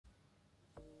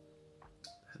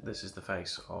this is the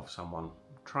face of someone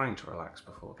trying to relax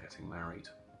before getting married.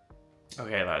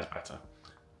 Okay, that is better.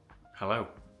 Hello,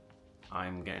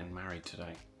 I'm getting married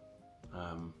today.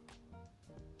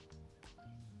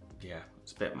 Yeah,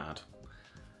 it's a bit mad.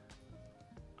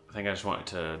 I think I just wanted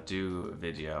to do a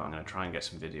video. I'm going to try and get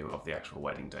some video of the actual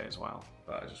wedding day as well,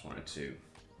 but I just wanted to,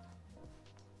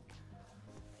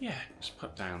 yeah, just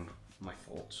put down my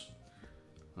thoughts.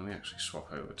 Let me actually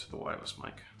swap over to the wireless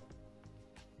mic.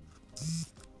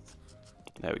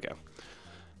 There we go.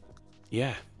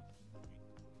 Yeah.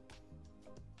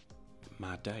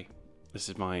 Mad day. This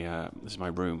is my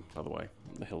room, by the way,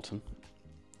 the Hilton.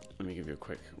 Let me give you a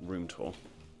quick room tour.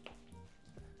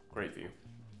 Great view.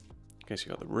 Okay, so you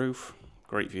got the roof,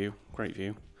 great view,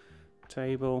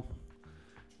 table,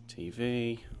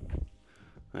 TV,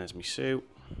 there's my suit,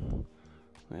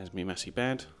 there's my messy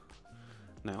bed.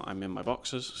 Now I'm in my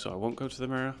boxers, so I won't go to the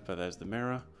mirror, but there's the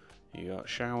mirror, you got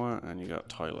shower, and you got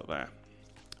toilet there.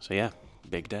 So yeah,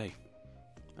 big day.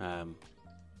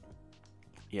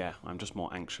 Yeah, I'm just more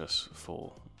anxious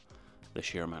for the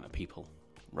sheer amount of people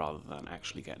rather than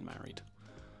actually getting married.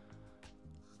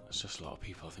 It's just a lot of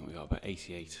people. I think we got about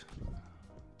 88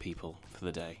 people for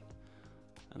the day,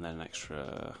 and then an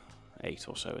extra 8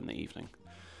 or so in the evening.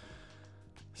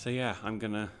 So yeah, I'm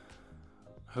gonna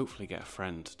hopefully get a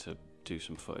friend to do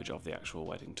some footage of the actual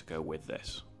wedding to go with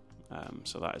this.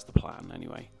 So that is the plan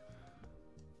anyway.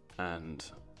 And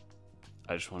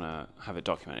I just want to have it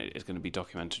documented. It's going to be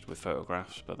documented with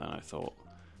photographs, but then I thought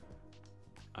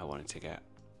I wanted to get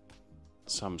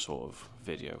some sort of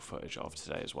video footage of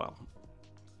today as well.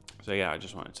 So yeah, I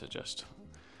just wanted to just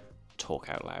talk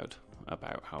out loud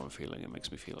about how I'm feeling. It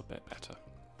makes me feel a bit better.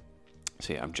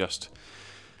 See, I'm just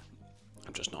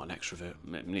not an extrovert.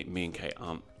 Me and Kate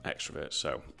aren't extroverts,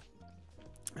 so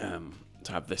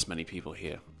to have this many people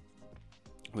here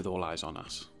with all eyes on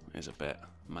us is a bit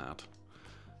mad.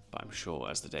 But I'm sure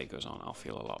as the day goes on, I'll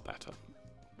feel a lot better.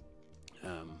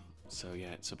 So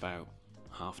yeah, it's about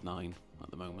 9:30 at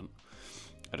the moment.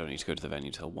 I don't need to go to the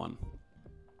venue till 1.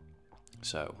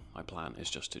 So my plan is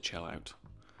just to chill out.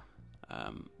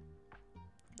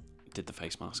 Did the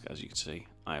face mask, as you can see.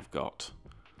 I've got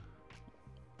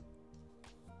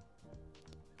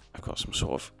some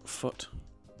sort of foot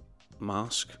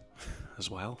mask as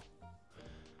well,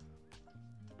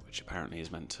 which apparently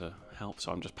is meant to help.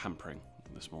 So I'm just pampering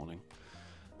this morning.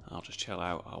 I'll just chill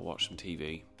out. I'll watch some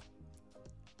TV,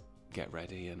 get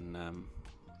ready, and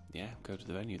yeah, go to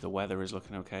the venue. The weather is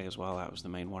looking okay as well. That was the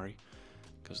main worry,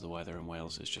 because the weather in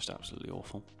Wales is just absolutely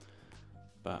awful.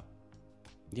 But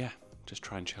yeah, just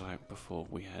try and chill out before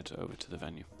we head over to the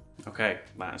venue. Okay,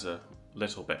 that is a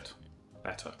little bit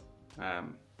better.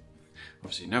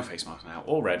 Obviously no face mask now,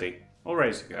 all ready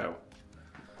to go.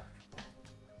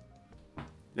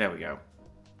 There we go.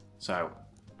 So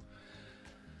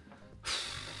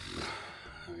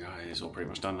it's all pretty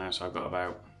much done now, so I've got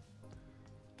about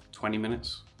 20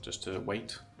 minutes just to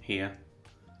wait here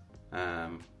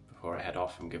before I head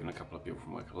off. I'm giving a couple of people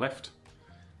from work a lift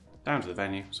down to the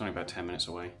venue. It's only about 10 minutes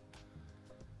away.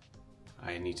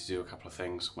 I need to do a couple of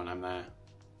things when I'm there,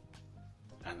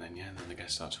 and then yeah, then the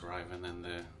guests start to arrive, and then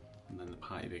the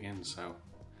party begins. So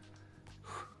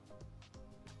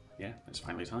yeah, it's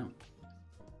finally time.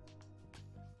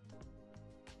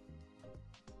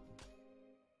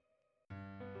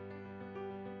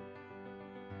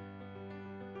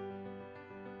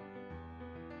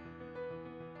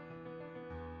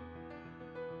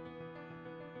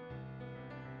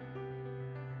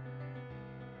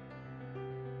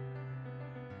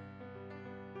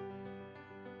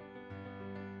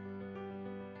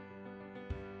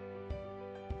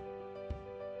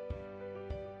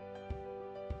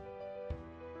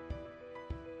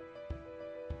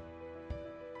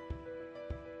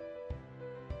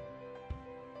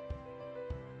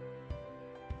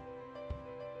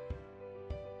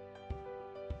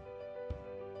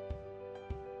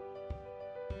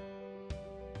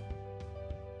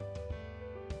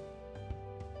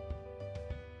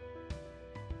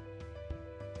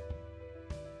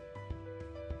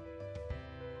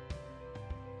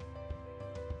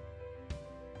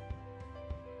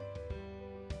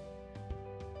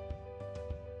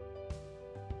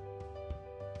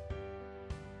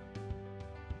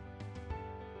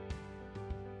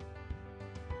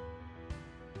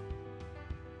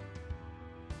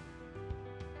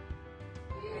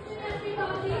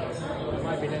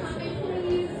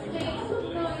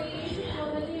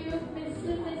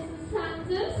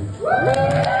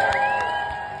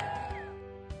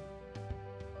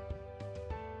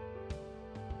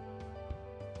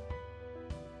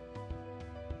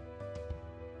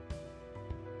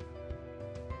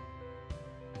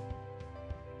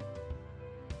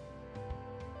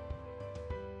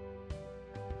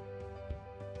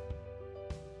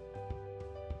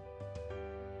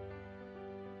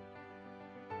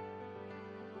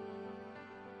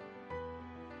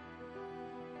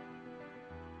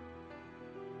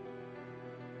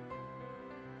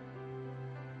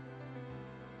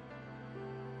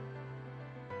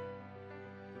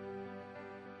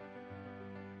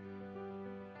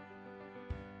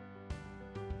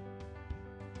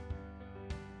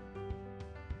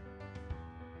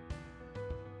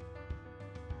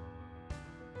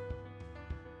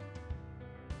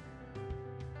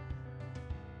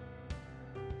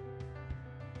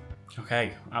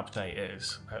 Okay, update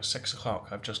is about 6 o'clock.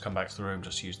 I've just come back to the room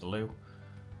just to use the loo.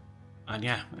 And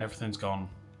yeah, everything's gone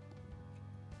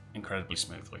incredibly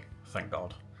smoothly, thank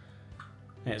God.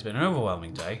 It's been an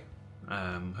overwhelming day.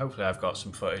 Hopefully I've got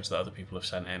some footage that other people have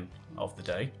sent in of the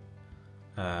day.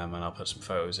 And I'll put some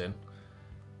photos in.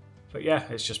 But yeah,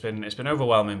 it's been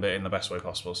overwhelming, but in the best way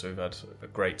possible. So we've had a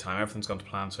great time. Everything's gone to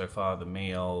plan so far. The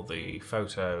meal, the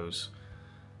photos.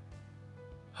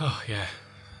 Oh yeah,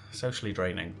 socially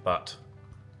draining, but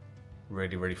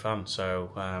really, really fun.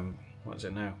 So what is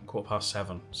it now?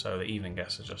 7:15. So the evening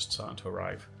guests are just starting to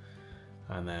arrive.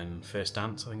 And then first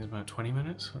dance, I think, is about 20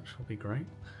 minutes, which will be great.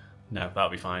 No, that'll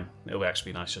be fine. It'll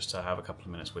actually be nice just to have a couple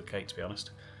of minutes with Kate, to be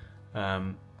honest.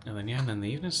 And then the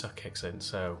evening stuff kicks in.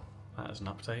 So that is an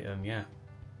update, and yeah,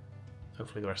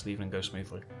 hopefully the rest of the evening goes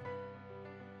smoothly.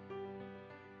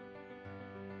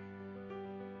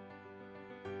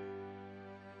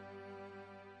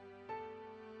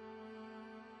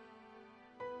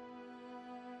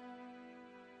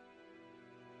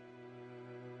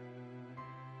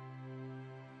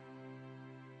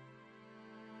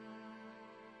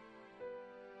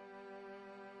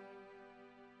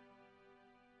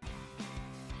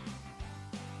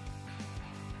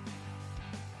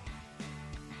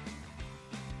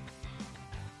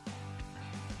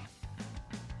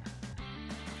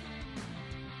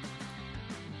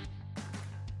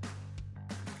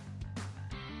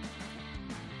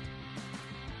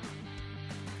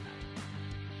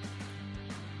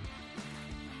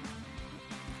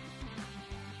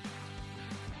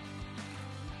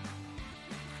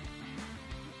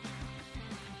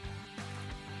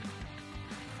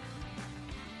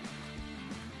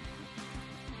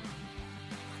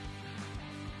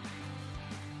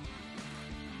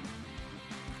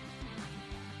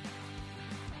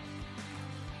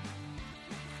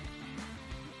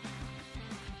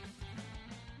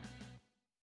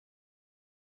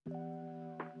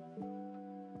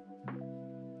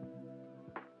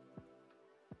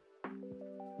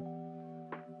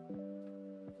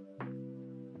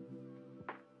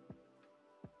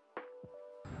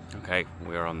 Okay,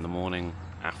 we're on the morning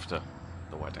after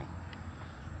the wedding.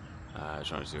 I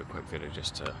just wanted to do a quick video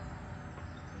just to,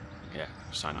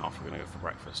 sign it off. We're going to go for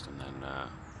breakfast and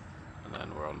then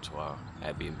we're on to our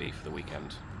Airbnb for the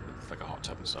weekend with like a hot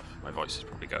tub and stuff. My voice is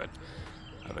probably going.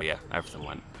 But yeah, everything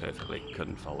went perfectly,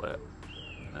 couldn't fault it.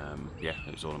 Yeah,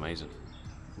 it was all amazing.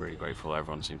 Really grateful,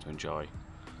 everyone seemed to enjoy.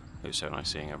 It was so nice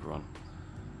seeing everyone.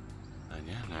 And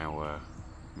yeah, now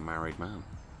married man.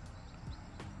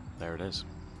 There it is.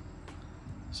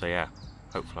 So yeah,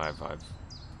 hopefully I've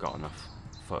got enough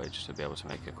footage to be able to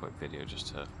make a quick video just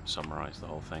to summarise the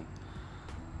whole thing.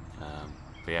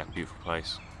 But yeah, beautiful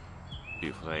place,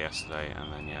 beautiful day yesterday,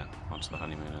 and then yeah, onto the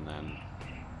honeymoon, and then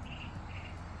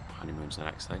honeymoon's the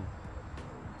next thing.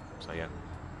 So yeah,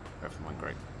 everything went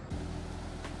great.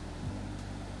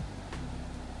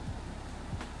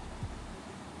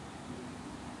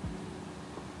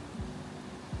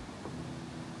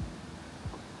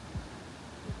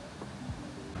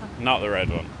 Not the red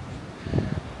one.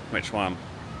 Which one?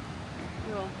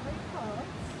 Your high pass.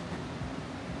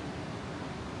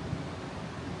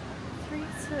 3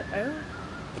 to 0.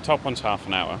 The top one's half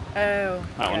an hour. Oh.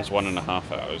 That one's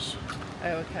 1.5 hours. Oh,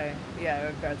 okay.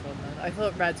 Yeah, red one then. I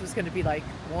thought red was going to be like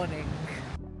warning.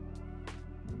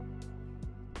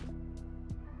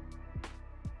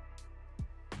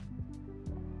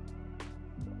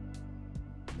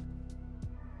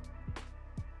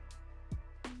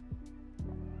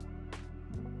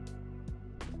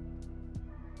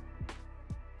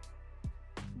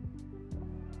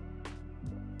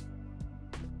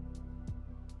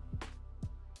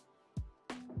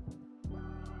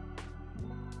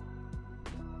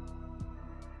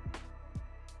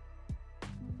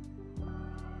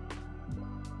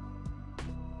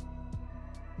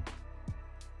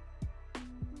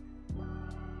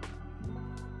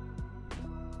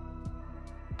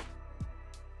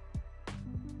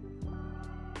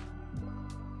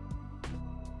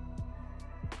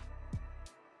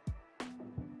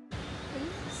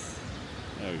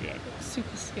 Oh yeah.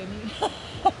 Super skinny.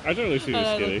 I don't look super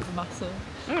skinny. Look massive.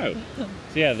 Oh. So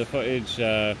yeah, the footage,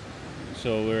 so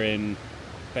we're in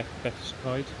Betty's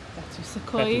Coed,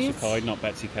 not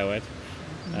Betsy Coed.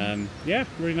 Yeah,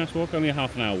 really nice walk. Only a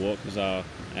half an hour walk because our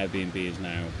Airbnb is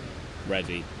now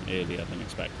ready earlier than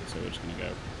expected, so we're just going to go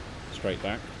straight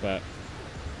back. But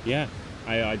yeah,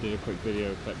 I did a quick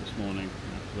video clip this morning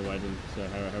after the wedding. So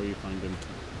how are you finding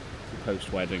the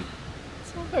post-wedding?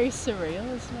 It's all very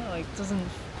surreal, isn't it? Like, doesn't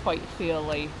quite feel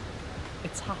like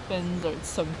it's happened or it's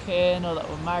sunk in or that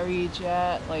we're married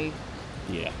yet. Like,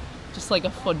 yeah, just like a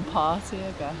fun party,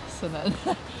 I guess, and then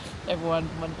everyone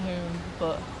went home.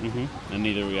 But and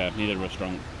neither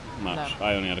restaurant much. No.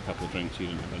 I only had a couple of drinks. You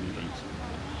didn't have any drinks,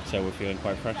 so we're feeling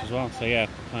quite fresh as well. So yeah,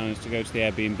 the plan is to go to the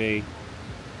Airbnb,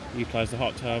 utilise the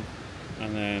hot tub,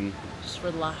 and then just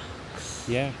relax.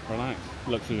 Yeah, relax.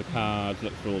 Look through the cards,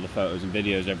 look through all the photos and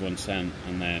videos everyone sent,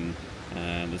 and then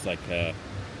there's like a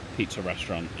pizza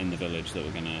restaurant in the village that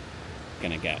we're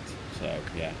gonna get. So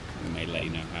yeah, we may let you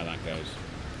know how that goes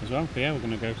as well. But yeah, we're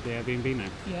gonna go to the Airbnb now.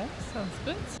 Yeah, sounds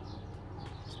good.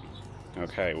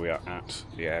 Okay, we are at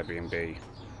the Airbnb,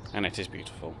 and it is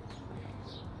beautiful.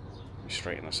 Let me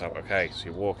straighten this up. Okay, so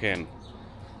you walk in,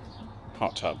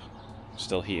 hot tub,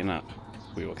 still heating up.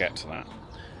 We will get to that.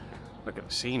 Look at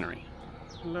the scenery.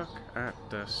 Look at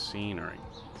the scenery.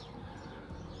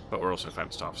 But we're also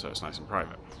fenced off, so it's nice and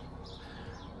private.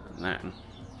 And then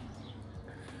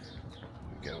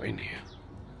we go in here.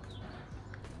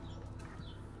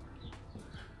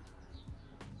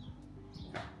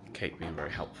 Kate being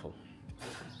very helpful.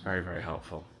 Very, very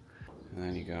helpful. And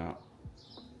then you got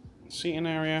seating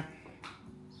area,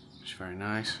 which is very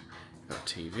nice. You've got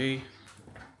TV.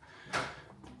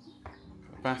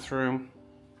 Bathroom.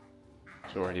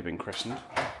 It's already been christened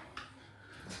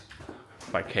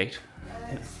by Kate.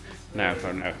 No.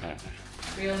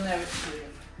 We all know it's you.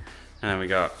 And then we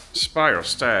got spiral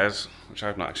stairs, which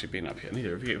I've not actually been up yet,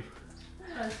 neither of you.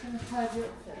 I was going to tidy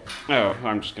up there. Oh,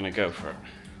 I'm just going to go for it.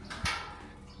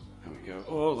 And we go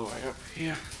all the way up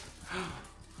here.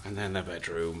 And then the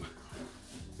bedroom.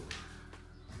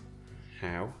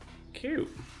 How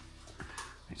cute.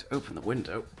 Need to open the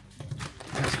window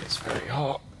because it's very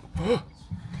hot.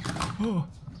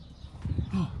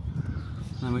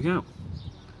 There we go.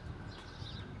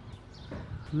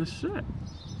 And this is it.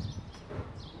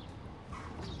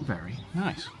 Very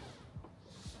nice.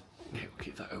 Yeah, we'll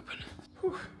keep that open.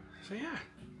 Whew. So yeah.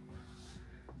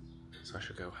 So I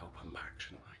should go help unpack,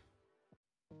 shouldn't I?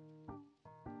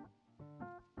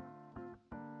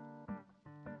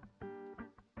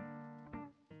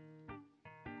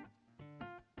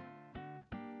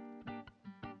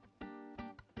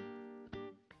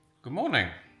 Good morning.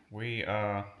 We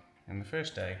are in the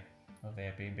first day of the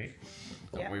Airbnb.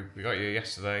 Yeah. We got here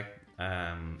yesterday,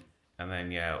 and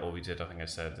then yeah, all we did, I think I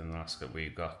said in the last clip, we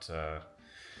got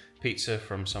pizza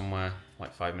from somewhere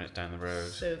like 5 minutes down the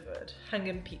road. So good.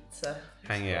 Hanging pizza.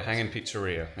 Hanging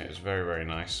Pizzeria. It was very, very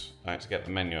nice. I had to get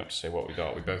the menu up to say what we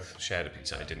got. We both shared a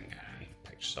pizza. I didn't get any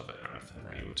pictures of it or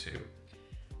anything. We were too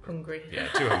hungry. Yeah,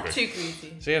 too hungry. Too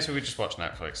greasy. So yeah, so we just watched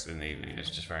Netflix in the evening.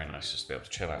 It's just very nice just to be able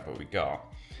to chill out. But we got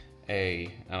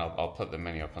and I'll put the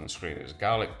menu up on the screen. It was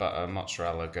garlic butter,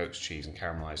 mozzarella, goat's cheese, and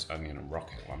caramelized onion and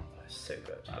rocket one. So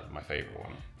good. My favourite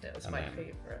one. That was And my then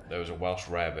favourite. There was a Welsh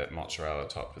rarebit mozzarella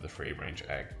topped with a free range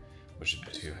egg, which is a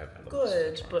bit too heavy.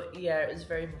 Good, but yeah, it was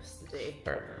very mustardy.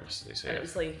 Very, very mustardy. So And yeah. it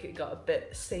was like, it got a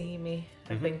bit samey,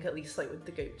 I think, at least like with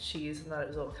the goat cheese, and that it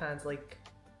was all kind of like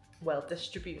well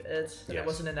distributed, and Yes. it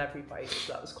wasn't in every bite,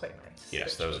 so that was quite nice.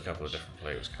 Yes, there was a couple of different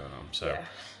flavours going on. So Yeah.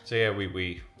 so yeah,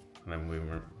 we and then we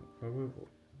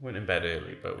went in bed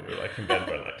early, but we were like in bed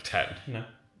by like 10. No?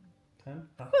 10?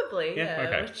 Probably, Yeah, yeah,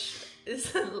 okay. which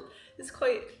is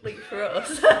quite late for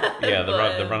us. Yeah, the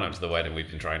But, run up to the wedding, we've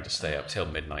been trying to stay up till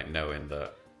midnight, knowing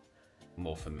that,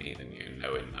 more for me than you,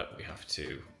 knowing that we have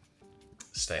to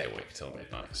stay awake till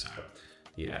midnight. So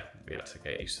yeah, we had to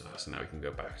get used to that. So now we can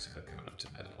go back to going up to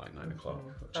bed at like 9 o'clock,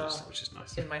 which is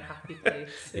nice. in my happy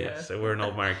place. Yeah, so we're an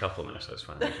old married couple now, so it's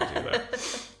fine, we can do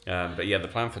that. But yeah, the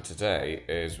plan for today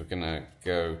is we're gonna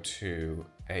go to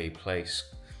a place.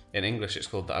 In English it's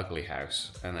called the Ugly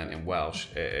House, and then in Welsh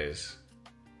it is...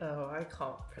 Oh, I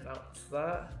can't pronounce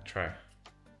that. Try.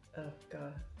 Oh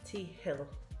god. T-Hill.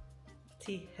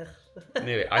 T-Hill.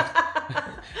 Nearly.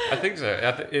 I think so.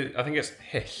 I think it's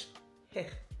Hill. Hich.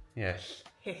 Yeah.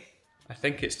 Hich. I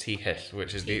think it's Hill,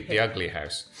 which is the Ugly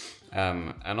House.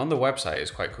 And on the website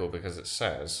it's quite cool because it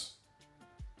says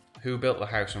who built the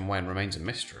house and when remains a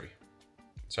mystery.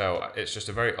 So it's just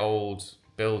a very old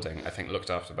building, I think looked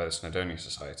after by the Snowdonia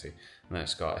Society, and then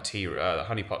it's got a the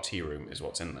honeypot tea room is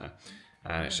what's in there,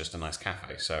 and it's just a nice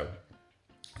cafe. So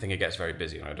I think it gets very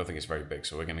busy, and I don't think it's very big,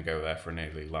 so we're going to go there for an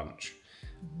early lunch.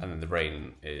 And then the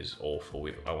rain is awful.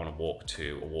 I want to walk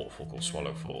to a waterfall called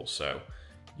Swallow Falls, so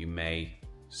you may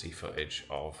see footage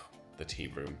of the tea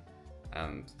room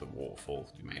and the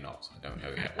waterfall. You may not, I don't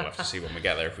know yet. We'll have to see when we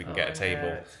get there if we can get a table,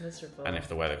 It's miserable. and if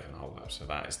the weather can hold up. So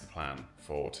that is the plan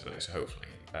for today, so hopefully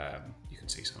you can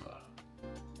see some of that.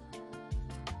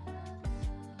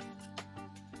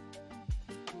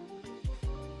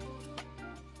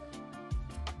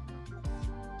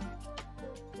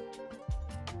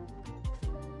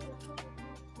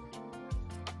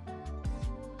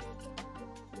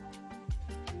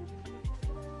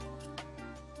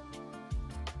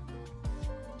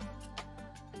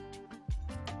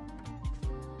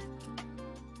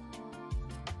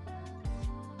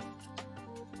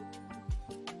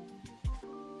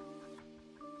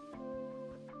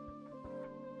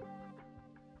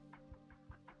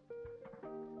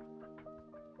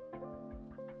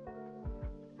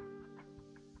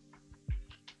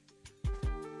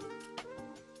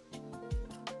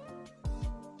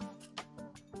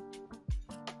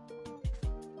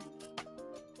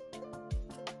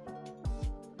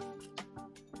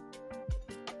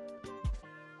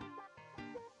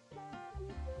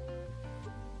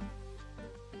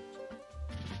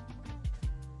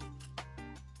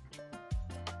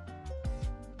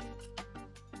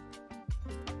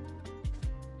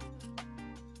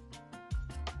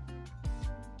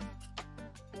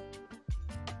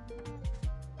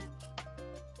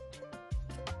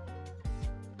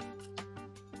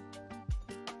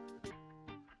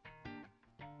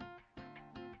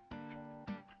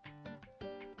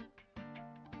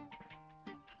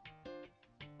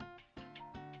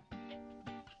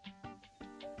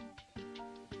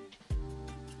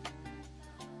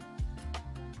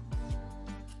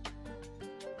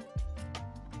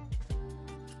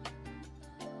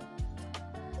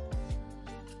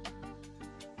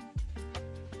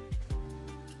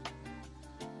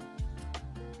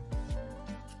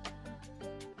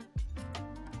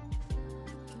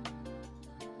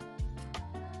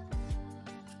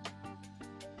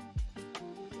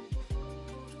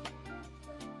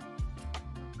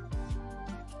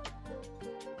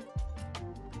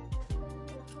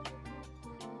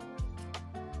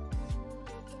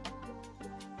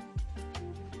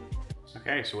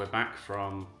 Okay, so we're back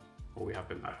from, or we have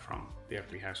been back from, the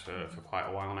Coffeehouse for quite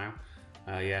a while now.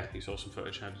 Yeah, you saw some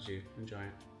footage. How did you enjoy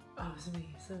it? Oh, it was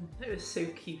amazing. It was so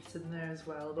cute in there as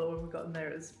well, but when we got in there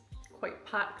it was quite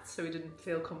packed, so we didn't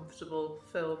feel comfortable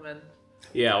filming.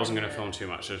 Yeah, I wasn't going to film too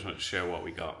much. I just wanted to show what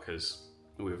we got, because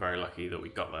we were very lucky that we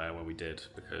got there when we did,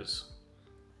 because,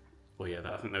 well, yeah,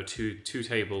 I think there were two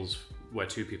tables where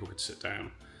 2 people could sit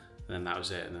down, and then that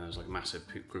was it. And then there was like a massive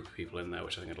group of people in there,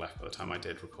 which I think had left by the time I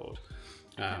did record.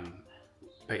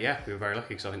 But yeah, we were very lucky,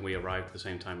 because I think we arrived at the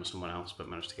same time as someone else, but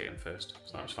managed to get in first,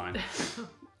 so that was fine.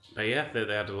 But yeah, they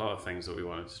had a lot of things that we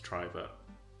wanted to try, but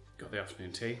got the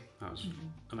afternoon tea. That was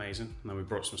amazing. And then we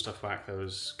brought some stuff back. There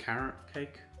was carrot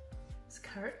cake. It's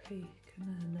carrot cake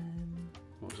and then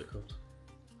What was it called?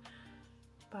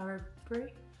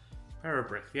 Barberry.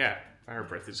 Barberry, yeah.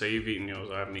 Barberry. So you've eaten yours,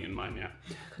 I haven't eaten mine yet.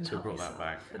 So we brought that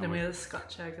back. And then we had a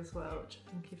Scotch egg as well, which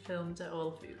I think you filmed at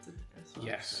All Foods in there as well.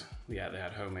 Yes, yeah, they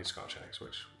had homemade Scotch eggs,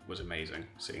 which was amazing,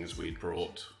 seeing as we'd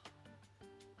brought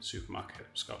supermarket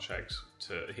Scotch eggs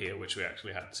to here, which we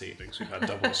actually had this evening. So we had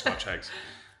double Scotch eggs,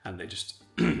 and they just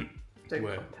Don't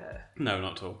compare. No,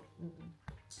 not at all.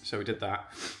 So we did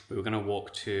that. We were going to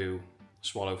walk to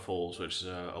Swallow Falls, which is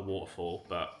a waterfall,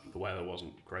 but the weather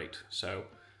wasn't great. So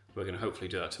we're going to hopefully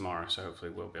do that tomorrow. So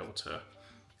hopefully we'll be able to,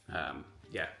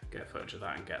 yeah, get footage of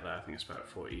that and get there. I think it's about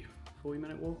a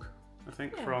 40-minute walk, I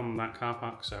think, from that car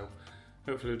park. So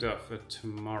hopefully we'll do that for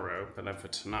tomorrow. But then for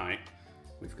tonight,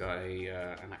 we've got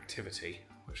an activity,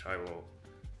 which I will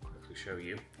quickly show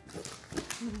you.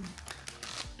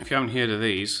 If you haven't heard of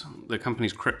these, the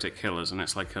company's Cryptic Killers, and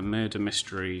it's like a murder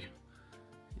mystery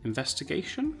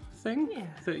investigation thing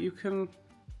that you can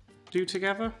do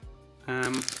together.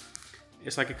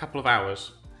 It's like a couple of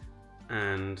hours,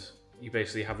 and you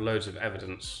basically have loads of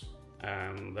evidence.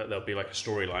 That there'll be like a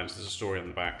storyline. So there's a story on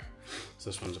the back.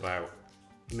 So this one's about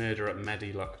murder at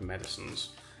Mediluck Medicines,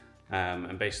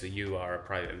 and basically you are a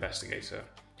private investigator,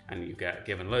 and you get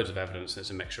given loads of evidence.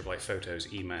 There's a mixture of like photos,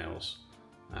 emails,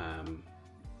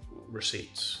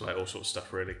 receipts, like all sorts of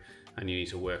stuff really, and you need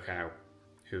to work out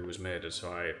who was murdered.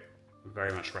 So I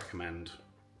very much recommend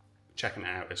checking it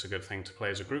out. It's a good thing to play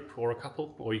as a group or a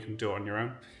couple, or you can do it on your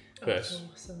own. But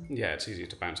awesome. Yeah, it's easy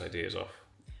to bounce ideas off.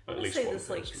 I would say there's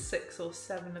like 6 or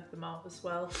 7 of them out as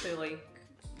well, so like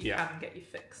you can get your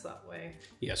fix that way.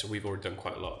 Yeah, so we've already done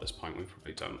quite a lot at this point. We've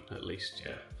probably done at least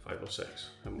 5 or 6,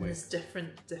 haven't we? There's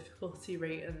different difficulty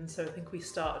ratings, so I think we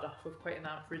started off with quite an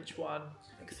average one,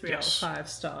 like 3 out of 5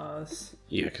 stars.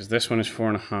 Yeah, because this one is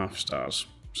 4.5 stars.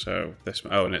 So this,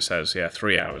 and it says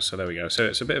 3 hours. So there we go. So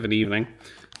it's a bit of an evening.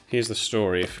 Here's the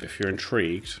story. If you're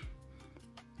intrigued,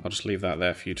 I'll just leave that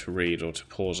there for you to read or to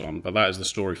pause on. But that is the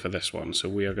story for this one. So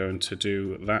we are going to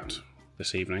do that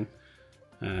this evening.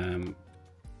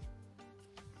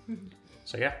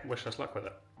 So yeah, wish us luck with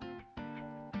it.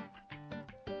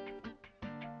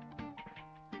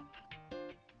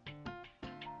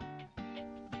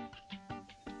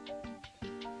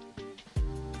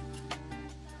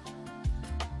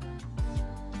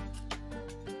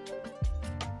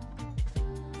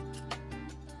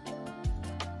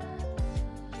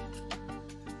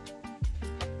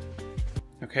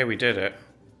 Okay, we did it.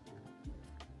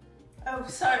 Oh,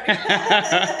 sorry.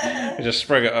 I just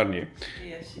sprung it on you.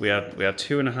 Yes, we had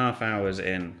 2.5 hours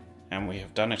in, and we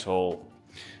have done it all.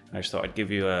 I just thought I'd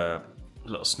give you a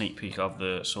little sneak peek of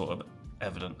the sort of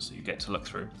evidence that you get to look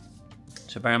through.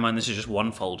 So bear in mind, this is just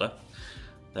one folder.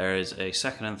 There is a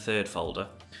second and third folder.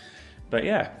 But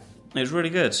yeah, it's really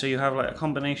good. So you have like a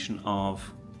combination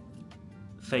of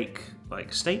fake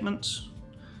like statements.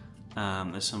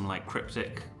 There's some like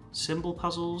cryptic symbol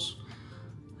puzzles.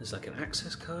 There's like an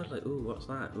access card, like, ooh, what's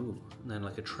that? Ooh. And then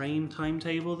like a train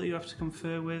timetable that you have to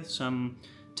confer with. Some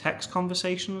text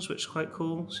conversations, which is quite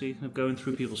cool. So you can go in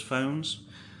through people's phones.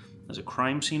 There's a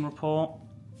crime scene report.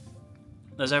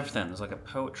 There's everything. There's like a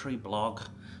poetry blog,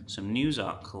 some news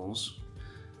articles,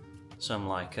 some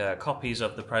like copies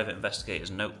of the private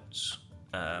investigator's notes,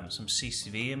 some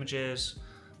CCTV images,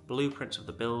 blueprints of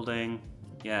the building.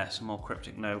 Yeah, some more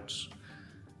cryptic notes.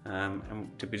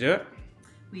 And did we do it?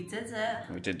 We did it.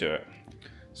 We did do it.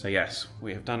 So yes,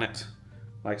 we have done it.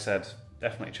 Like I said,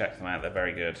 definitely check them out. They're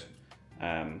very good.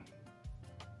 And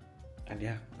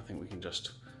yeah, I think we can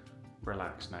just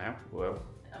relax now. Whoa.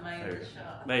 Am I in the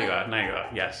shot? There you are. Now you are.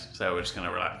 Yes. So we're just going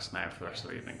to relax now for the rest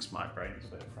of the evening. 'Cause my brain is a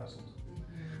bit frazzled.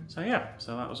 So yeah,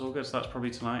 so that was all good. So that's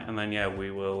probably tonight, and then yeah,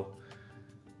 we will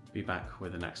be back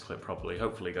with the next clip probably.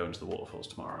 Hopefully going to the waterfalls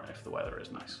tomorrow if the weather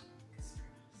is nice.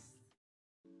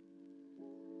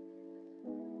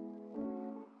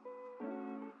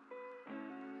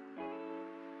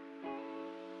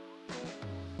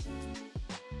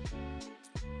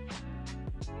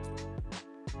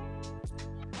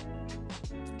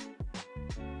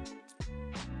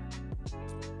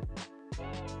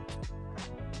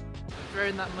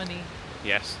 Throwing that money.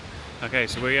 Yes. Okay,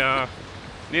 so we are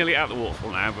nearly at the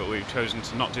waterfall now, but we've chosen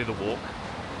to not do the walk.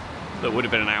 That would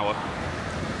have been an hour.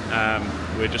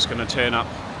 We're just going to turn up,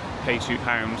 pay £2,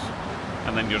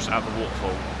 and then you're just at the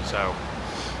waterfall. So,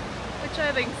 which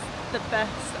I think is the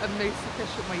best and most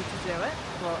efficient way to do it.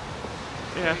 But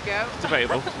yeah, there we go.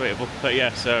 debatable, debatable. But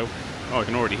yeah, so I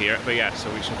can already hear it. But yeah,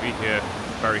 so we should be here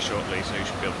very shortly, so you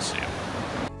should be able to see it.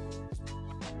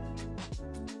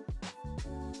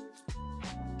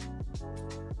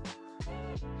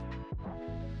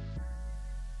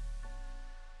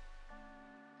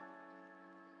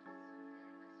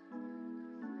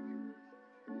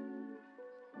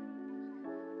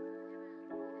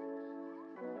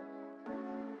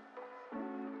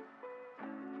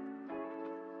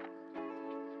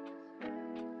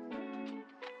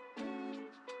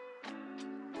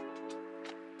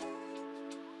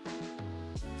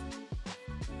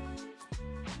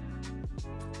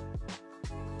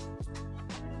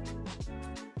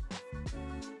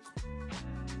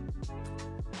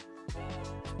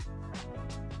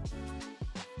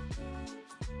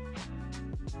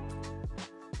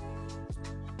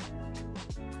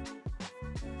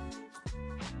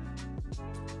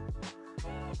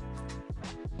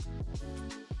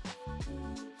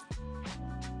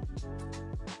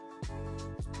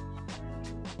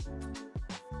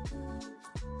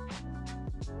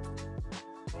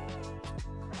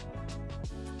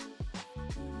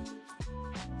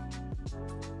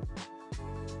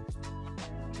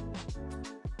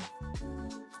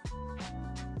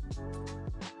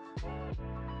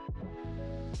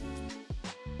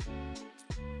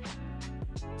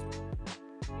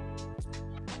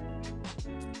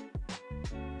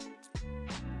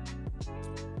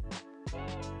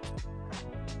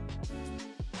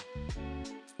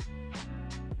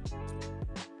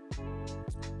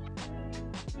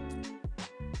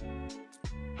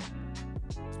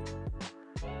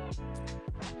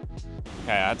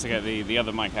 Okay, I had to get the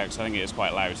other mic out because I think it is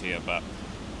quite loud here, but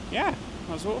yeah,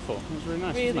 that was awful. It was really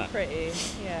nice, Really wasn't it? pretty,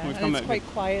 yeah. We've And come it's at quite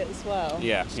quiet as well.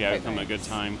 Yeah, It's yeah, quite we've come at a good nice.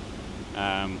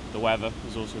 time. The weather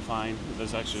was also fine.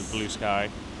 There's actually blue sky.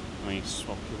 Let me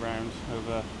swap you around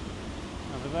over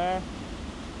there,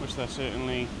 which there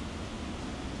certainly.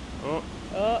 Oh,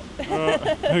 Oh.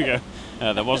 there we go.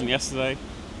 There wasn't yesterday.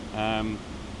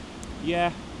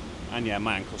 Yeah, and yeah,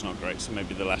 my ankle's not great, so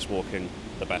maybe the less walking,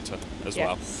 the better as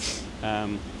well.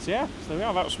 So yeah, so there we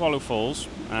are. That was Swallow Falls.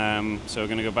 So we're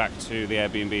going to go back to the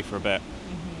Airbnb for a bit,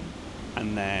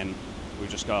 and then we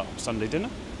just got Sunday dinner.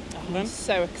 I'm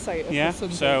so excited Yeah, for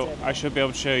Sunday so dinner. I should be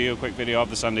able to show you a quick video of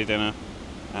the Sunday dinner,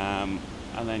 and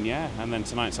then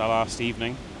tonight's our last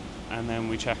evening, and then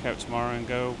we check out tomorrow and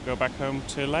go back home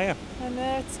to Leia. And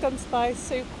it's gone by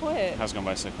so quick. It has gone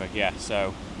by so quick, yeah.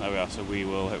 So there we are. So we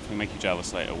will hopefully make you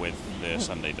jealous later with the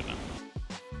Sunday dinner.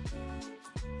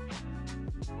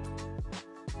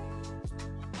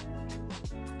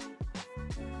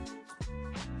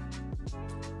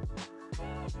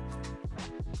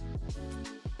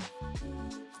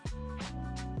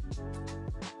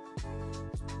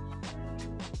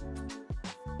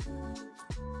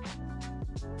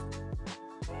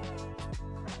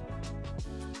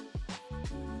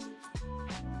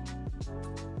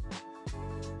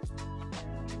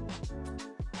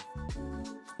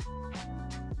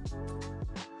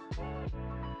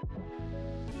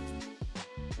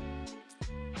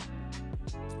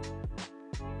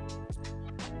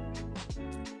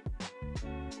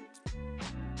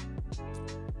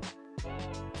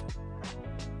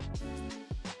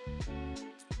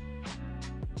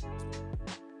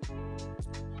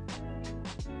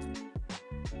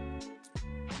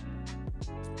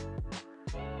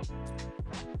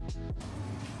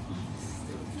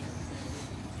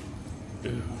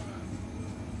 Ooh.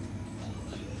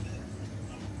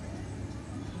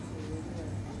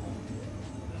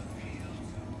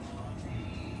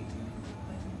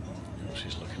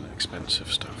 She's looking at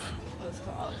expensive stuff. it's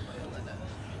got olive oil in it.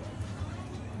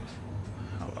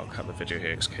 I'll cut the video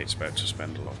here because Kate's about to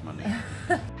spend a lot of money.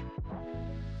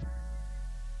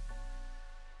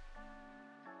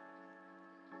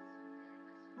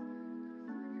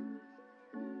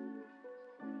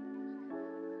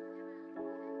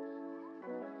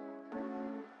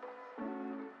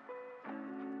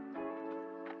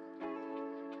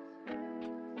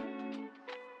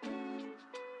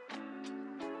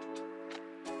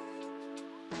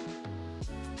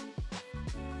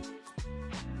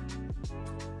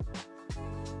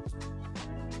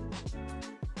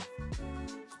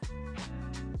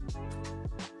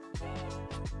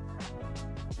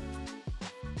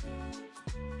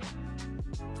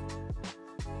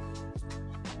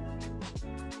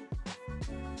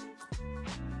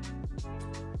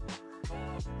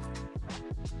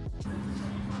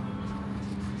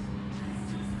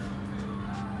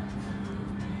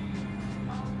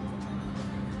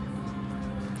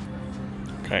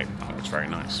 Okay, that looks very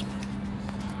nice.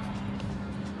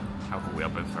 However, we are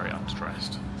both very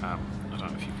underdressed. I don't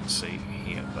know if you can see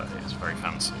here, but it's very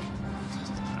fancy.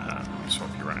 Let me swap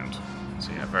you around.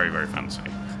 So yeah, very, very fancy.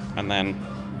 And then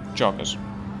joggers.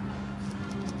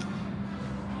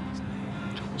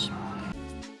 Joggers.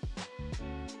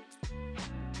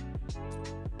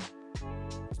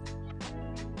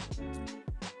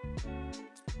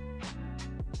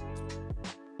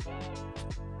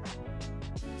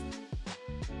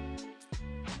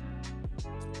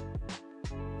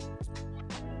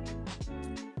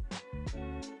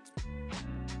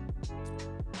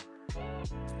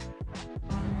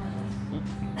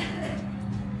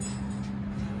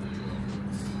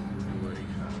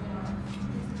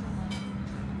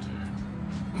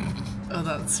 Oh,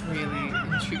 that's really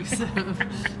intrusive.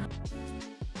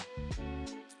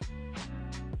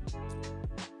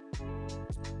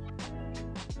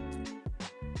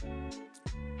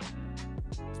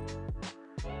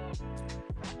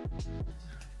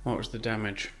 What was the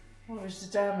damage? What was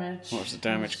the damage? What was the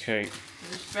damage, Kate? It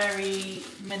was very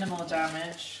minimal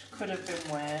damage. Could have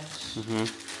been worse.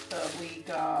 But we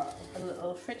got a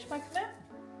little fridge magnet.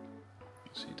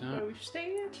 See Where that? we've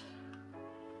stayed.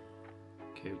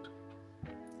 Cute.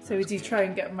 So we do try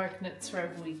and get magnets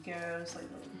wherever we go. It's like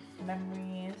little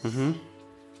memories.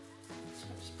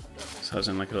 So I was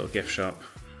in like a little gift shop,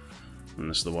 and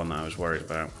this is the one that I was worried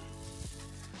about.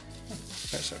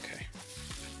 That's okay.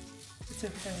 It's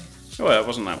okay. Well, it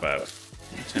wasn't that bad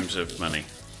in terms of money. I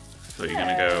thought you were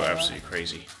going to go absolutely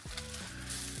crazy.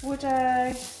 Would I?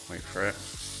 Wait for it.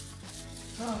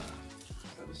 Oh,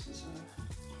 this is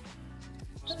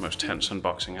It's the most tense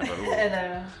unboxing ever. Ooh. and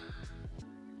a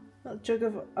little jug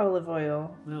of olive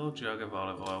oil. Little jug of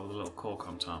olive oil with a little cork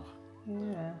on top.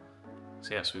 Yeah.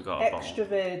 So yes, we've got a Extra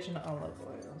bottle. virgin olive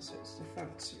oil, so it's the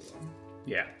fancy one.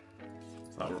 Yeah.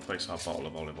 So that'll replace our bottle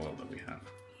of olive oil that we have.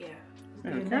 Yeah.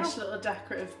 There A we go. nice little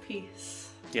decorative piece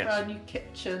Yes. for our new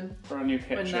kitchen. For our new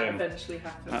kitchen. When that eventually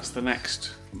happens. That's the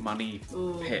next money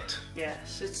Ooh. pit.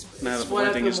 Yes, it's Now that the what I've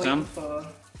wedding been is waiting done. for.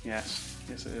 Yes,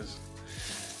 yes it is.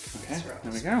 Okay, That's right.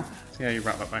 there we go. So yeah, you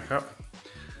wrap that back up.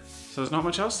 So there's not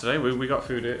much else today. We got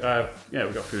food. We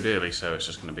got food early, so it's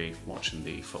just going to be watching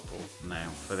the football now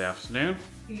for the afternoon.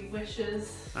 He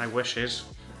wishes. My wishes.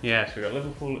 Yeah, so we got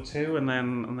Liverpool at 2, and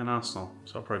then Arsenal.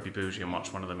 So I'll probably be bougie and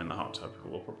watch one of them in the hot tub.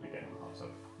 We'll probably get in the hot tub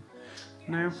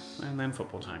now, and then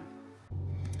football time.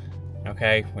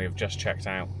 Okay, we've just checked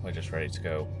out. We're just ready to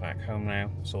go back home now.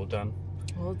 It's all done.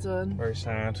 Well done. Very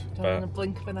sad, Done in but a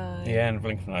blink of an eye. yeah, in a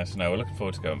blink of an eye. So no, we're looking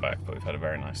forward to going back, but we've had a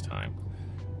very nice time.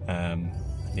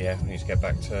 Yeah, we need to get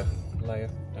back to Leia,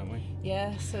 don't we?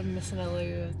 Yes, I'm missing a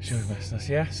load. Should we miss us?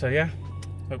 Yeah, so yeah,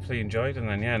 hopefully you enjoyed, and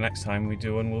then yeah, next time we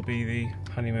do one will be the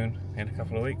honeymoon in a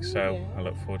couple of weeks, so Yeah. I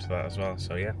look forward to that as well.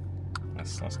 So yeah,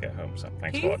 let's get home. So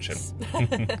thanks for watching.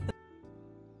 Peace.